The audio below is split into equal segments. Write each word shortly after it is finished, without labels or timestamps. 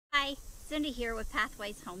Cindy here with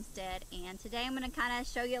Pathways Homestead, and today I'm going to kind of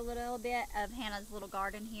show you a little bit of Hannah's little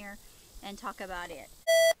garden here and talk about it.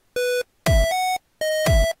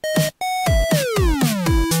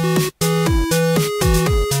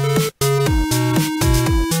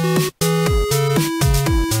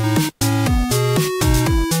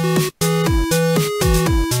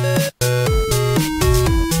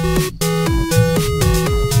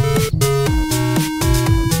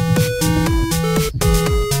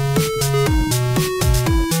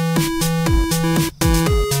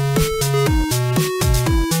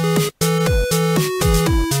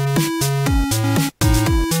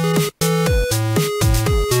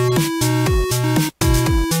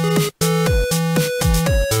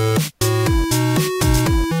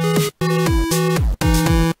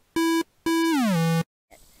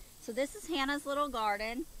 So this is Hannah's little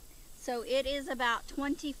garden. So it is about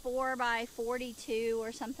 24 by 42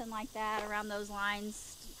 or something like that, around those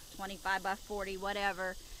lines, 25 by 40,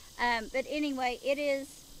 whatever. But anyway, it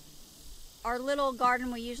is our little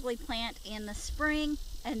garden we usually plant in the spring,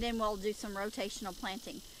 and then we'll do some rotational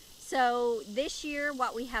planting. So this year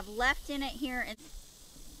what we have left in it here is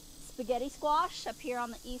spaghetti squash up here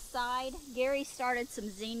on the east side. Gary started some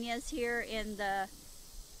zinnias here in the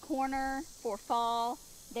corner for fall.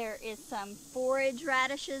 There is some forage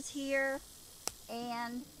radishes here,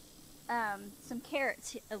 and some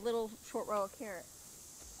carrots, a little short row of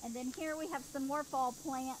carrots. And then here we have some more fall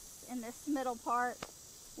plants in this middle part.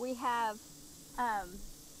 We have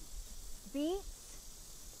beets,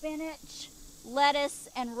 spinach, lettuce,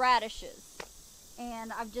 and radishes.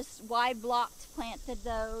 And I've just wide blocked planted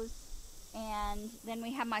those. And then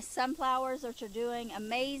we have my sunflowers, which are doing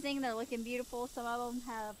amazing. They're looking beautiful. Some of them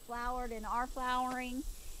have flowered and are flowering.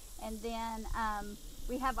 And then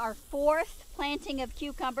we have our fourth planting of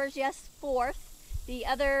cucumbers. Yes, fourth. The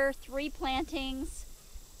other three plantings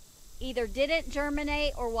either didn't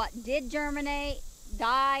germinate, or what did germinate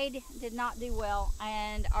died, did not do well.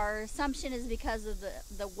 And our assumption is because of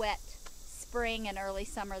the wet spring and early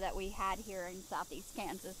summer that we had here in southeast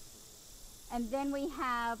Kansas. And then we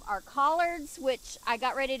have our collards, which I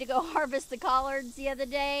got ready to go harvest the collards the other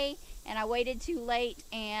day, and I waited too late,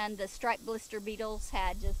 and the striped blister beetles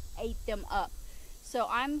had just ate them up. So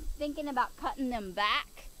I'm thinking about cutting them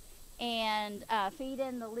back and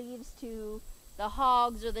feeding the leaves to the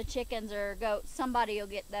hogs or the chickens or goats. Somebody will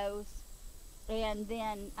get those. And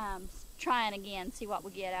then trying again, see what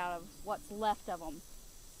we get out of what's left of them.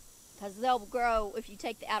 Because they'll grow, if you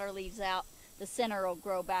take the outer leaves out, the center will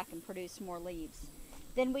grow back and produce more leaves.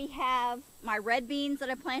 Then we have my red beans that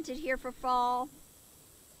I planted here for fall.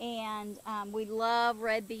 And we love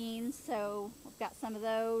red beans, so we've got some of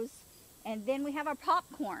those. And then we have our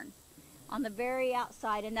popcorn on the very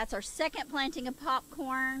outside, and that's our second planting of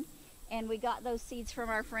popcorn. And we got those seeds from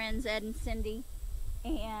our friends Ed and Cindy.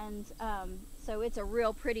 And so it's a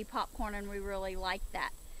real pretty popcorn, and we really like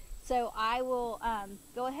that. So I will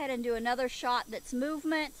go ahead and do another shot that's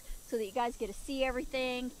movement so that you guys get to see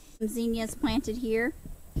everything. Zinnias planted here.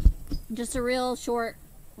 Just a real short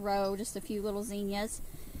row, just a few little zinnias.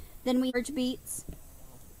 Then we have beets,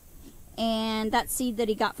 and that seed that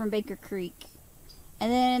he got from Baker Creek.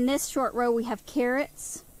 And then in this short row we have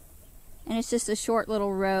carrots, and it's just a short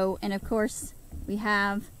little row. And of course we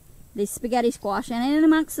have the spaghetti squash, and in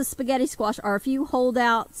amongst the spaghetti squash are a few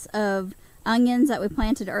holdouts of onions that we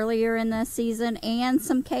planted earlier in the season, and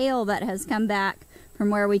some kale that has come back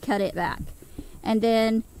from where we cut it back. And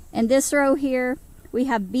then in this row here we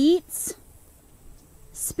have beets,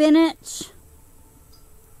 spinach,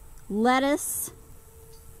 lettuce,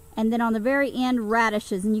 and then on the very end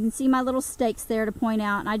radishes. And you can see my little stakes there to point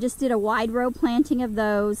out. And I just did a wide row planting of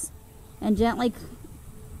those and gently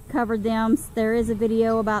covered them. There is a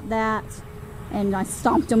video about that, and I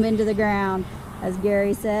stomped them into the ground, as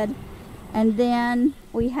Gary said. And then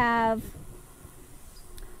we have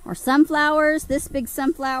our sunflowers. This big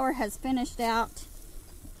sunflower has finished out.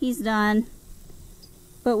 He's done,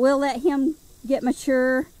 but we'll let him get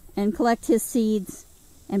mature and collect his seeds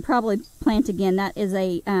and probably plant again. That is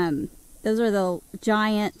a those are the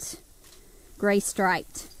giant gray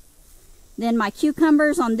striped. Then my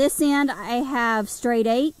cucumbers on this end, I have straight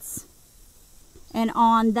 8s, and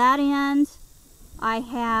on that end I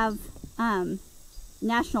have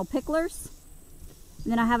national picklers.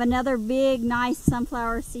 And then I have another big nice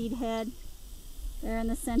sunflower seed head there in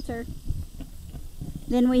the center.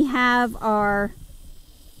 Then we have our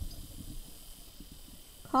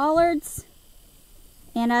collards,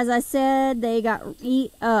 and as I said, they got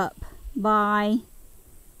eat up by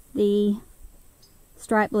the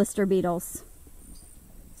striped blister beetles.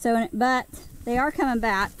 So, but they are coming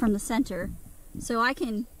back from the center, so I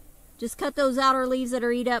can just cut those outer leaves that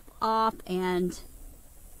are eat up off and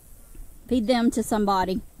feed them to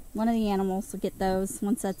somebody. One of the animals will get those,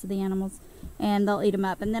 one set of the animals, and they'll eat them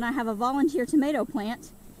up. And then I have a volunteer tomato plant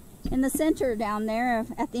in the center down there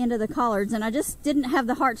at the end of the collards, and I just didn't have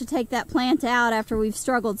the heart to take that plant out after we've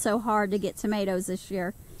struggled so hard to get tomatoes this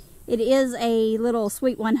year. It is a little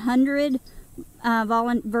Sweet 100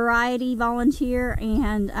 variety volunteer,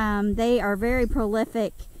 and they are very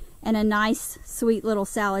prolific and a nice sweet little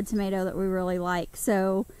salad tomato that we really like.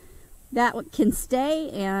 So that can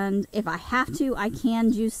stay, and if I have to, I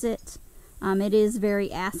can juice it. It is very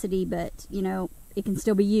acidy, but you know, it can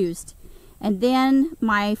still be used. And then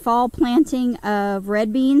my fall planting of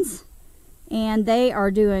red beans, and they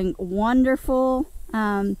are doing wonderful.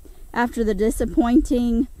 After the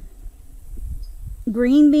disappointing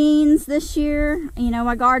green beans this year, you know,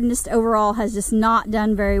 my garden just overall has just not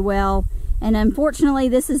done very well. And unfortunately,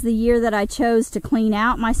 this is the year that I chose to clean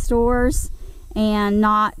out my stores and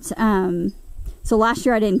not, so last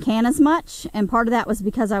year I didn't can as much, and part of that was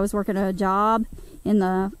because I was working a job in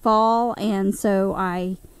the fall, and so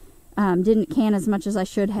I didn't can as much as I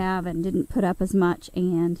should have and didn't put up as much,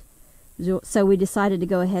 and so we decided to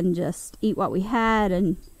go ahead and just eat what we had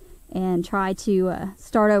and try to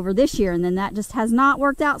start over this year. And then that just has not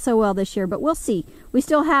worked out so well this year, but we'll see. We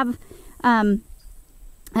still have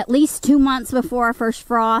at least 2 months before our first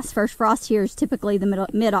frost. First frost here is typically the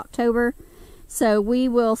mid-October, so we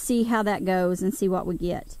will see how that goes and see what we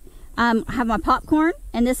get. I have my popcorn,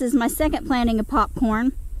 and this is my second planting of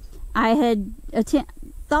popcorn. I had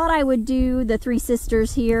thought I would do the Three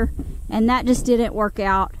Sisters here, and that just didn't work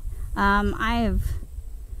out. I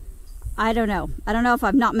don't know if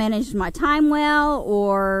I've not managed my time well,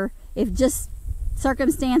 or if just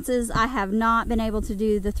circumstances, I have not been able to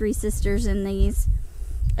do the Three Sisters in these.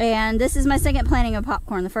 And this is my second planting of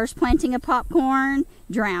popcorn. The first planting of popcorn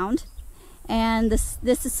drowned, and this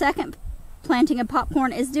second planting of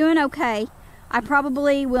popcorn is doing okay. I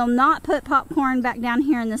probably will not put popcorn back down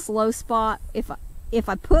here in this low spot. If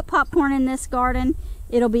I put popcorn in this garden,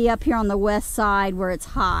 it'll be up here on the west side where it's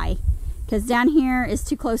high, because down here is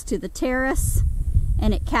too close to the terrace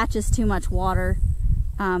and it catches too much water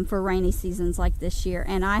for rainy seasons like this year.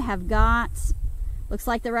 And I have got, looks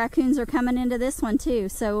like the raccoons are coming into this one too.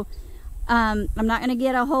 So I'm not going to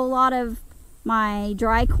get a whole lot of my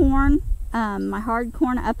dry corn, my hard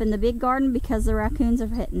corn up in the big garden, because the raccoons are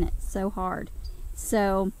hitting it so hard.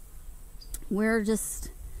 So we're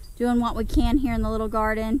just doing what we can here in the little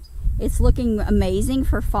garden. It's looking amazing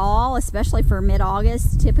for fall, especially for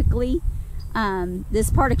mid-August. Typically,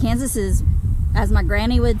 this part of Kansas is, as my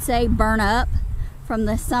granny would say, burn up from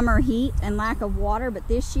the summer heat and lack of water. But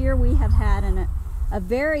this year we have had a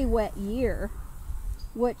very wet year,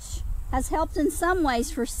 which has helped in some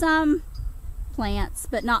ways for some plants,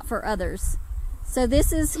 but not for others. So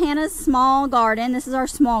this is Hannah's small garden. This is our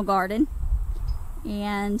small garden,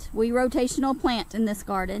 and we rotational plant in this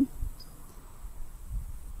garden,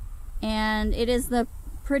 and it is the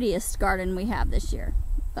prettiest garden we have this year.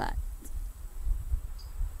 But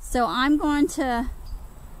so I'm going to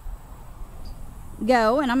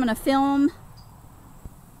go and I'm going to film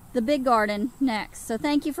the big garden next. So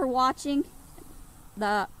thank you for watching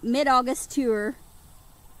the mid-August tour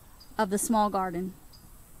of the small garden.